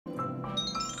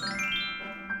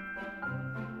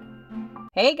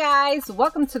Hey guys,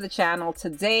 welcome to the channel.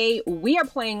 Today we are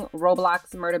playing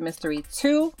Roblox Murder Mystery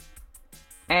 2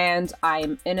 and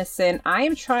I'm innocent. I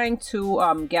am trying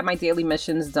to get my daily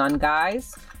missions done,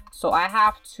 guys. So I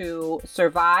have to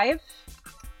survive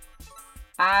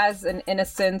as an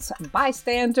innocent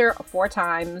bystander 4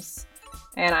 times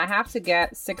and I have to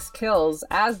get 6 kills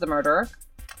as the murderer.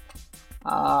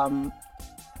 Who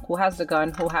has the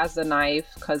gun? Who has the knife?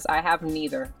 Because I have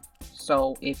neither.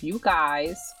 So if you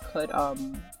guys could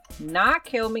not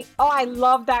kill me. Oh, I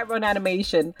love that run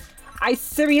animation. I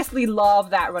seriously love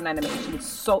that run animation. It's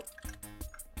so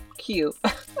cute.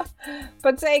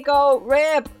 Potato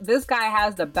rip. This guy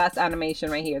has the best animation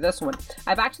right here. This one.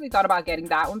 I've actually thought about getting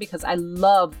that one because I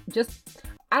love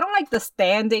I don't like the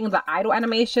standing, the idle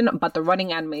animation, but the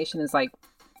running animation is like,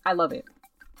 I love it.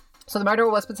 So the murderer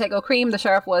was Potato Cream. The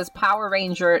sheriff was Power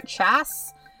Ranger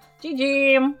Chas.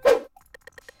 GG.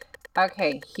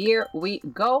 Okay, here we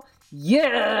go.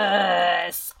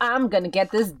 Yes! I'm gonna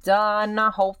get this done.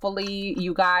 Hopefully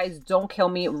you guys don't kill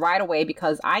me right away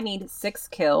because I need 6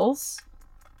 kills.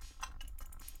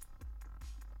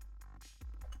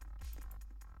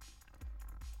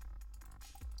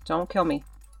 Don't kill me.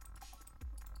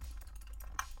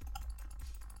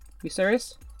 You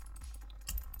serious?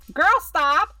 Girl,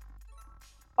 stop!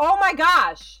 Oh my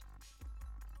gosh!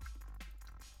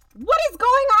 What is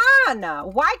going on?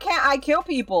 Why can't I kill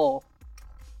people?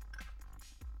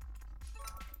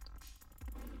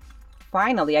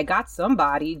 Finally, I got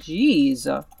somebody.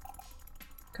 Jeez.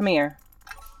 Come here.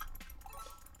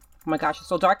 Oh my gosh, it's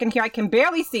so dark in here. I can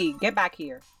barely see. Get back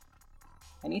here.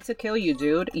 I need to kill you,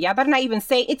 dude. Yeah, I better not even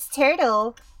say it's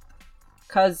Turtle.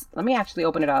 Because, let me actually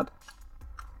open it up.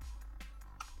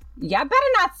 Yeah, I better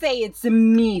not say it's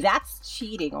me. That's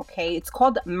cheating, okay? It's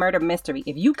called Murder Mystery.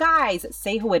 If you guys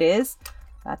say who it is,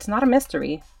 that's not a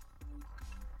mystery.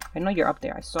 I know you're up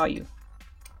there. I saw you.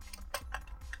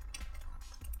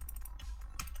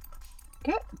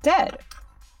 Get dead.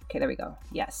 Okay, there we go.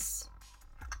 Yes.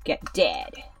 Get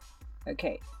dead.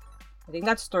 Okay. I think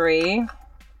that's 3.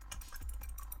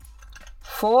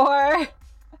 4.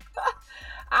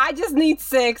 I just need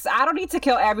 6. I don't need to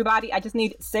kill everybody. I just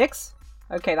need 6.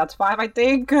 Okay, that's 5, I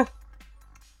think.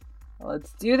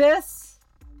 Let's do this.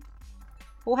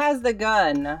 Who has the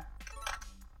gun?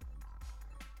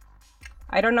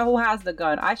 I don't know who has the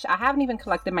gun. I haven't even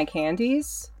collected my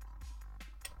candies.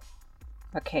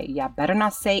 Okay, yeah, better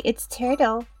not say it's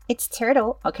Turtle. It's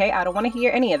Turtle. Okay, I don't want to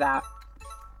hear any of that.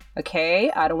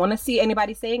 Okay, I don't want to see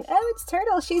anybody saying, oh, it's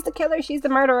Turtle. She's the killer. She's the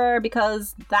murderer.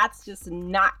 Because that's just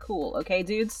not cool. Okay,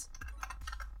 dudes?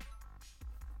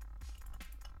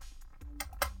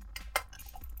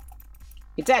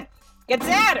 Get dead! Get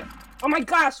dead! Oh my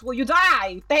gosh, will you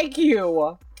die? Thank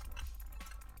you!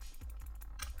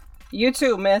 You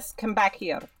too, miss. Come back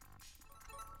here.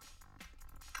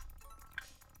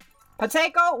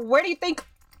 Potato, where do you think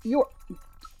you're...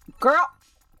 Girl,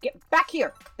 get back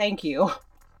here. Thank you.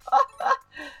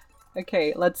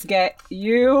 Okay, let's get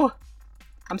you.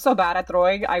 I'm so bad at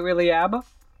throwing. I really am.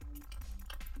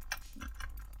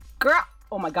 Girl!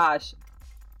 Oh my gosh.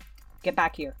 Get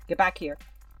back here. Get back here.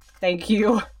 Thank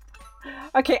you.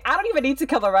 Okay, I don't even need to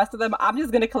kill the rest of them. I'm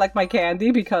just gonna collect my candy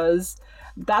because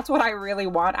that's what I really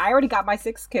want. I already got my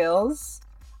 6 kills.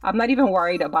 I'm not even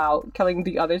worried about killing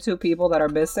the other 2 people that are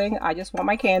missing. I just want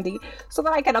my candy so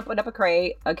that I can open up a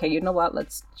crate. Okay, you know what?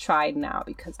 Let's try now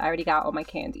because I already got all my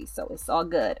candy, so it's all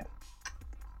good.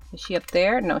 Is she up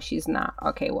there? No, she's not.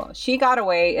 Okay, well, she got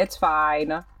away. It's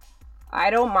fine. I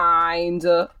don't mind.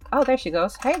 Oh, there she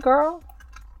goes. Hey, girl.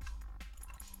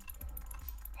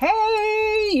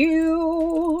 Hey,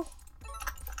 you!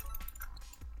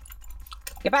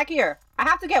 Get back here. I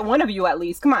have to get one of you at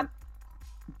least. Come on.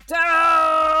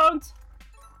 Don't!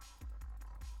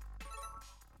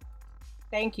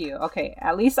 Thank you. Okay,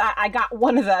 at least I got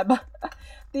one of them.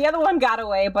 The other one got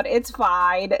away, but it's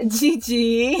fine.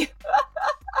 GG.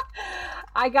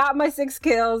 I got my 6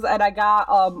 kills and I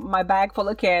got my bag full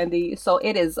of candy, so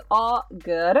it is all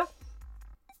good.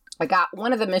 I got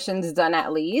one of the missions done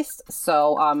at least.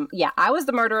 So, yeah, I was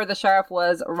the murderer. The sheriff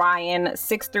was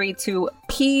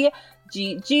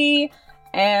Ryan632PGG.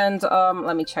 And,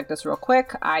 let me check this real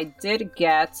quick. I did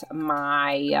get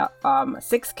my,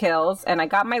 6 kills and I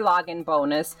got my login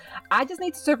bonus. I just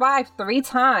need to survive 3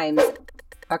 times.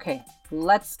 Okay,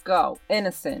 let's go.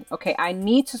 Innocent. Okay, I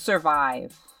need to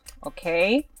survive.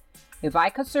 Okay? If I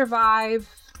could survive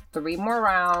 3 more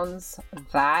rounds,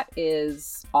 that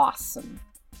is awesome.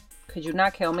 Could you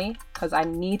not kill me? Because I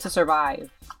need to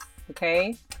survive.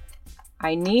 Okay?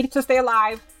 I need to stay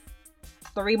alive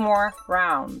 3 more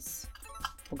rounds.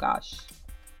 Oh gosh.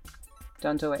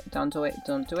 Don't do it. Don't do it.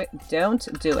 Don't do it.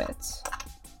 Don't do it.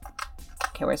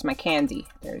 Okay, where's my candy?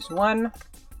 There's one.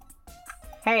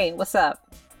 Hey, what's up?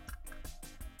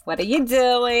 What are you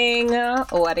doing?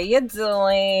 What are you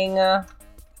doing?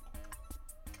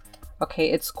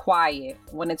 Okay, it's quiet.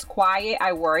 When it's quiet,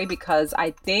 I worry because I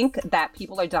think that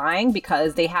people are dying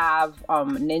because they have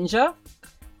ninja,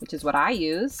 which is what I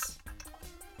use.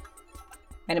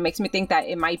 And it makes me think that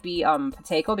it might be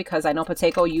Potato because I know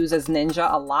Potato uses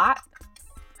ninja a lot.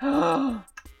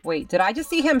 Wait, did I just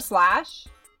see him slash?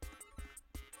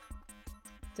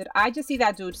 Did I just see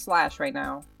that dude slash right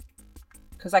now?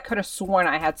 Because I could have sworn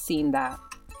I had seen that.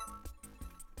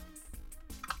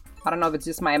 I don't know if it's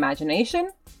just my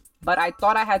imagination, but I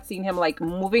thought I had seen him like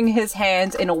moving his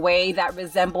hands in a way that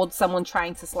resembled someone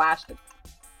trying to slash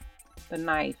the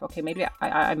knife. Okay, maybe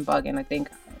I'm bugging. I think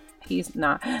he's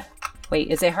not. Wait,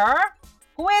 is it her?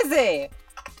 Who is it?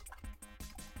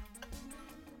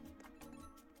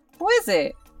 Who is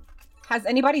it? Has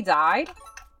anybody died?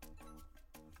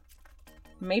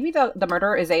 Maybe the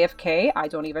murderer is AFK? I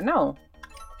don't even know.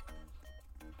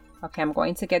 Okay, I'm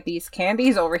going to get these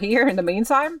candies over here in the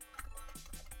meantime.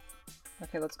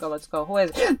 Okay, let's go, let's go. Who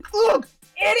is it? Look!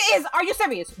 It is! Are you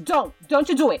serious? Don't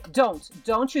you do it.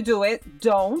 Don't you do it.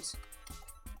 Don't.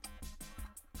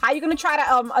 How are you gonna try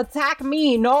to attack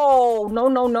me? No.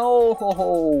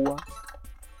 Ho.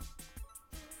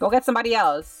 Go get somebody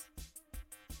else.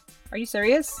 Are you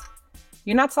serious?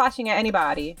 You're not slashing at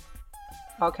anybody.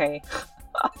 Okay.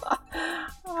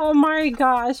 Oh my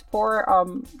gosh, poor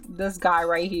this guy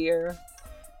right here.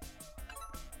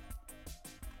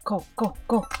 Go.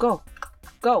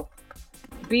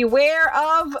 Beware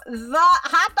of the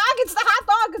hot dog. It's the hot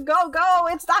dog. Go.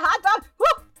 It's the hot dog.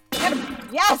 Woo! Get him.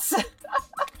 Yes.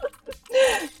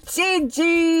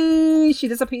 GG. She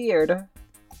disappeared.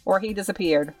 Or he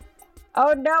disappeared.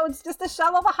 Oh no, it's just a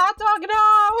shell of a hot dog.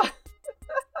 No.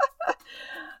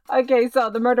 Okay, so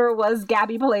the murderer was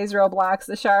Gabby Plays Roblox.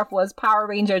 The sheriff was Power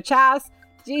Ranger Chas.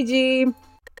 GG.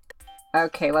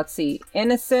 Okay, let's see.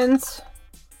 Innocent.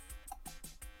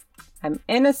 I'm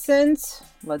innocent.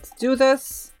 Let's do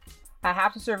this. I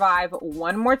have to survive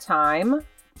one more time.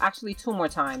 Actually, 2 more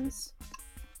times.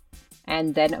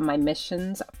 And then my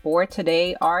missions for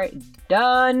today are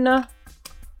done.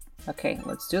 Okay,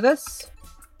 let's do this.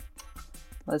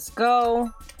 Let's go.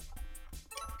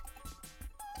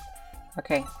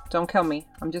 Okay, don't kill me.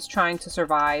 I'm just trying to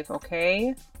survive,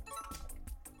 okay?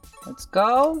 Let's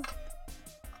go.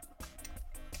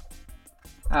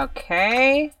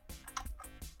 Okay.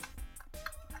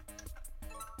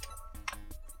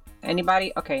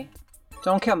 Anybody? Okay.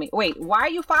 Don't kill me. Wait, why are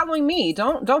you following me?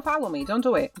 Don't follow me. Don't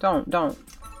do it. Don't.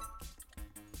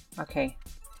 Okay.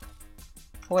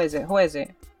 Who is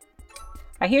it?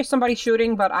 I hear somebody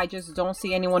shooting, but I just don't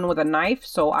see anyone with a knife,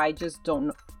 so I just don't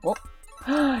know. Oh.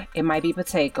 It might be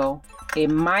Potato. It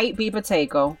might be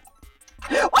Potato.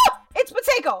 Oh! It's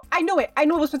Potato! I knew it! I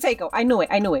knew it was Potato. I knew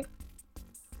it.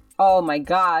 Oh my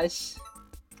gosh.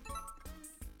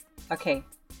 Okay.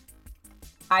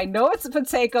 I know it's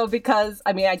Potato because,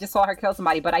 I mean, I just saw her kill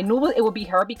somebody, but I knew it would be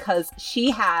her because she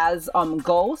has,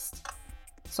 Ghost.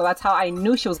 So that's how I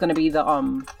knew she was gonna be the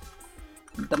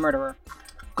murderer.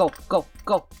 Go.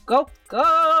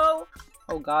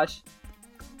 Oh gosh.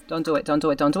 Don't do it.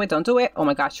 Oh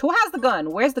my gosh. Who has the gun?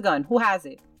 Where's the gun? Who has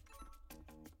it?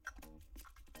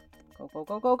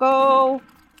 Go.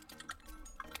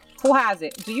 Who has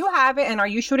it? Do you have it and are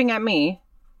you shooting at me?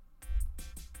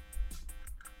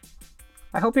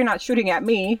 I hope you're not shooting at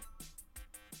me.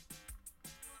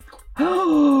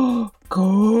 Go!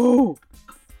 Oh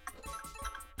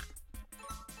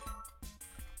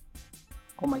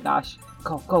my gosh.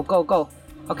 Go.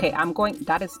 Okay, I'm going.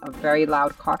 That is a very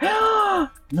loud car.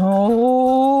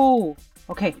 No!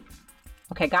 Okay,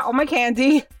 got all my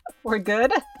candy. We're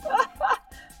good.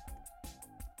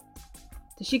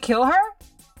 Did she kill her?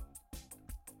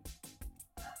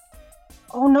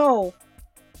 Oh no.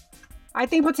 I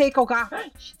think Potato got her.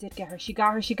 She did get her. She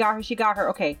got her.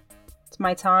 Okay, it's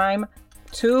my time.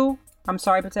 2. I'm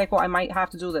sorry, Potato. I might have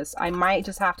to do this. I might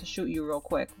just have to shoot you real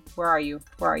quick. Where are you?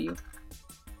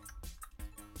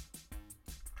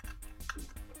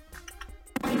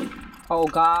 Oh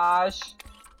gosh.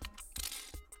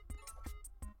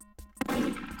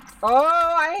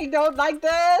 Oh, I don't like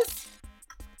this.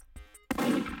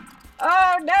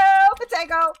 Oh no,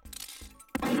 Potato.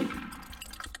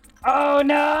 Oh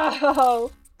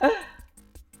no.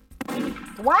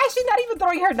 Why is she not even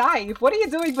throwing her knife? What are you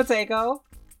doing, Potato?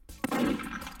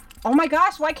 Oh my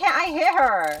gosh, why can't I hit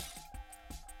her?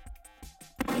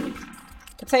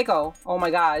 Potato, oh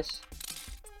my gosh.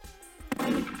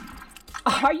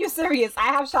 Are you serious? I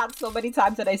have shot so many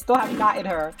times and I still haven't gotten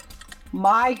her.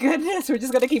 My goodness, we're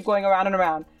just gonna keep going around and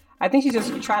around. I think she's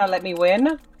just trying to let me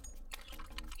win.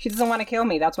 She doesn't want to kill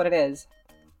me, that's what it is.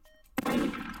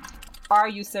 Are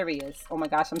you serious? Oh my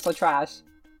gosh, I'm so trash.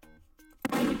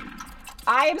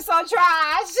 I am so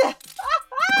trash!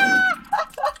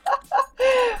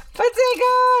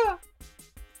 Potato!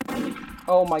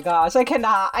 Oh my gosh, I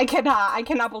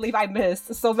cannot believe I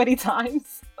missed so many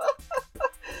times.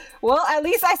 Well, at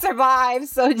least I survived,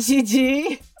 so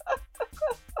GG.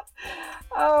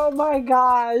 Oh my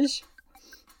gosh.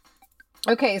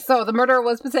 Okay, so the murderer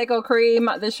was Potato Cream.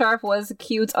 The sheriff was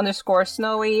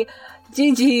cute_snowy.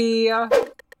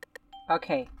 GG.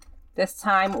 Okay, this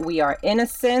time we are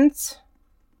innocent.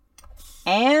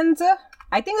 And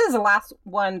I think this is the last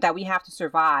one that we have to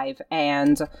survive.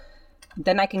 And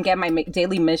then I can get my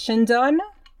daily mission done.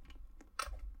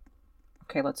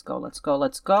 Okay, let's go, let's go,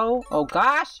 let's go. Oh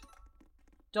gosh.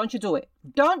 Don't you do it.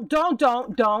 Don't.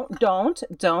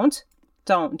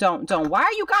 Why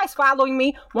are you guys following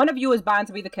me? One of you is bound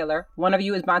to be the killer. One of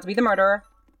you is bound to be the murderer.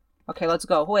 Okay, let's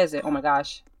go. Who is it? Oh my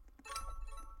gosh.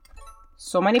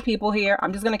 So many people here.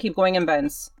 I'm just gonna keep going in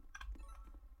vents.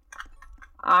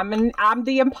 I'm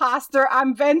the imposter.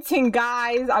 I'm venting,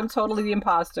 guys. I'm totally the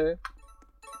imposter.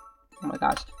 Oh my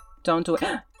gosh. Don't do it.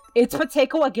 It's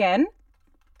Potato again?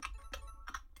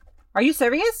 Are you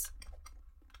serious?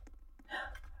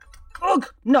 Ugh,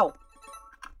 no.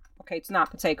 Okay, it's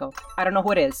not Potato. I don't know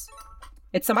who it is.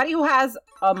 It's somebody who has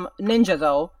ninja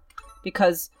though,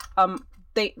 because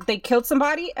they killed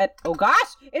somebody and oh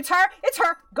gosh, it's her. It's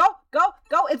her. Go.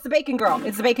 It's the bacon girl.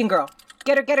 It's the bacon girl.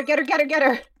 Get her.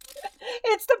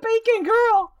 It's the bacon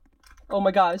girl. Oh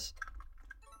my gosh.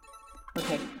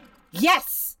 Okay.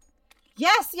 Yes.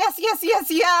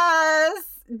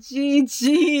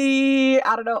 GG.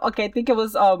 I don't know. Okay, I think it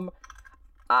was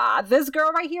this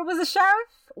girl right here was a sheriff.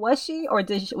 Was she, or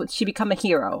did she become a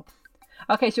hero?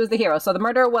 Okay, she was the hero. So the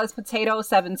murderer was Potato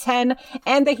 710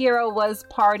 and the hero was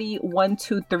Party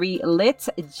 123 Lit.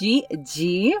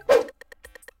 GG.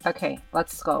 Okay,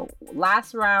 let's go.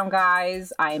 Last round,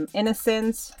 guys. I am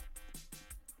innocent.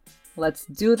 Let's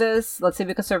do this. Let's see if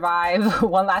we can survive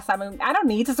one last time. I don't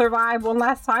need to survive one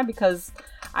last time because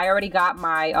I already got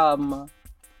my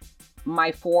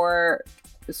my 4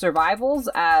 survivals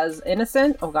as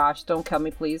innocent. Oh gosh, don't kill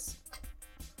me, please.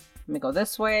 Let me go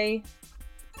this way.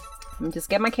 Let me just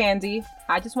get my candy.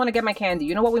 I just want to get my candy.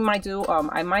 You know what we might do?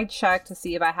 I might check to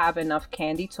see if I have enough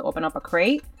candy to open up a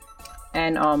crate.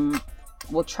 And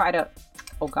we'll try to...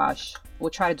 Oh gosh. We'll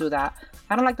try to do that.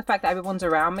 I don't like the fact that everyone's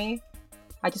around me.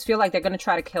 I just feel like they're going to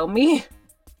try to kill me.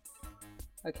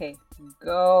 Okay.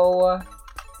 Go.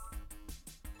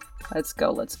 Let's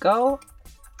go. Let's go.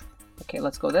 Okay,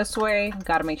 let's go this way.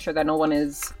 Gotta make sure that no one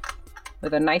is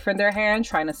with a knife in their hand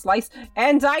trying to slice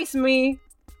and dice me.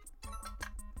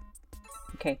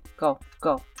 Okay, go.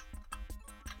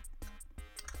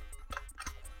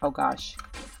 Oh gosh.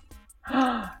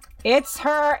 It's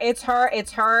her. It's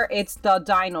the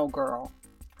dino girl.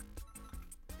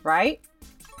 Right?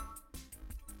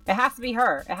 It has to be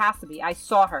her. It has to be. I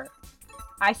saw her.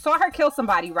 I saw her kill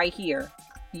somebody right here.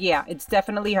 Yeah, it's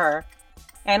definitely her.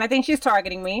 And I think she's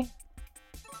targeting me.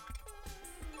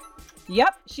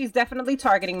 Yep, she's definitely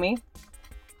targeting me.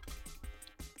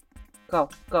 Go.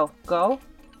 Oh gosh,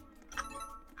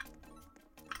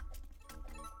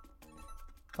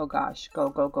 go.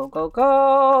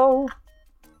 Go.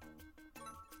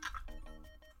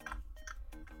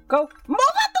 Move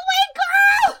out the way,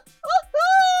 girl!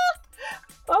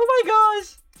 Oh my gosh.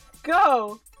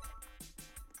 Go.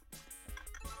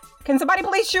 Can somebody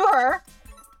please shoot her?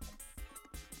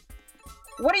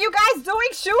 What are you guys doing?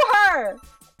 Shoot her!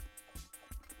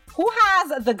 Who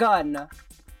has the gun?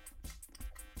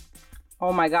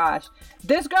 Oh my gosh.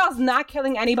 This girl's not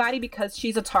killing anybody because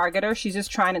she's a targeter. She's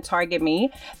just trying to target me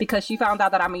because she found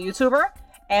out that I'm a YouTuber.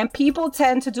 And people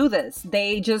tend to do this.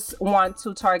 They just want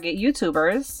to target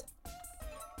YouTubers.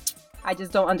 I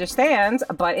just don't understand,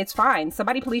 but it's fine.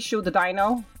 Somebody please shoot the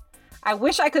dino. I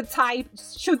wish I could type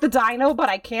shoot the dino, but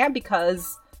I can't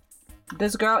because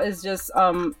this girl is just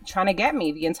trying to get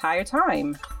me the entire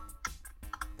time.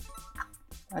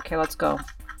 Okay, let's go.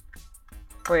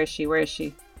 Where is she?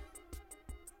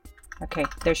 Okay,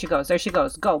 there she goes.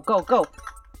 Go. Go.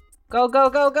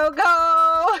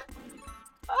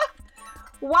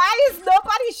 Why is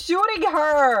nobody shooting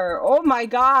her? Oh my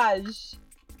gosh.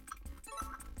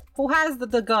 Who has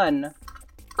the gun?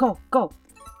 Go.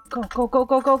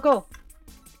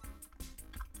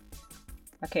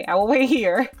 Okay, I will wait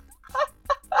here.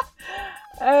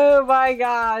 Oh my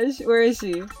gosh. Where is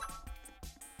she?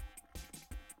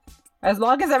 As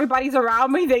long as everybody's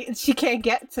around me, she can't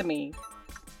get to me.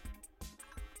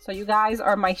 So you guys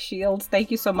are my shields.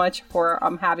 Thank you so much for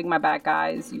having my back,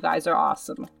 guys. You guys are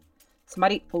awesome.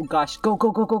 Somebody, oh gosh, go,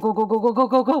 go, go, go, go, go, go, go,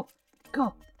 go, go, go,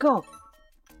 go, go.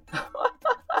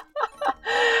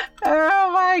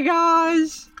 Oh my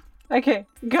gosh. Okay,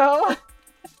 go.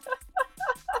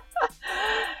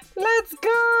 Let's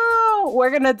go.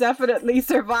 We're gonna definitely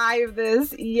survive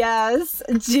this. Yes,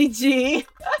 GG.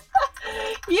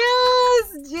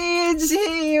 Yes,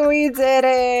 GG, we did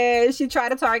it. She tried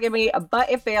to target me, but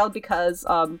it failed because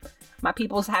my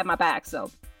peoples had my back.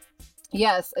 So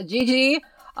yes, GG.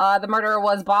 The murderer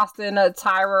was Boston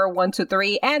Tyrer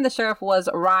 123, and the sheriff was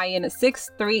Ryan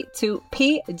 632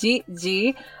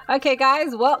 PGG. Okay,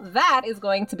 guys, well, that is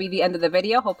going to be the end of the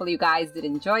video. Hopefully, you guys did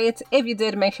enjoy it. If you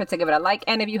did, make sure to give it a like,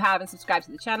 and if you haven't subscribed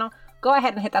to the channel, go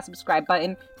ahead and hit that subscribe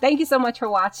button. Thank you so much for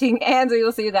watching, and we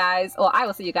will see you guys. Well, I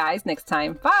will see you guys next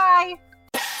time. Bye.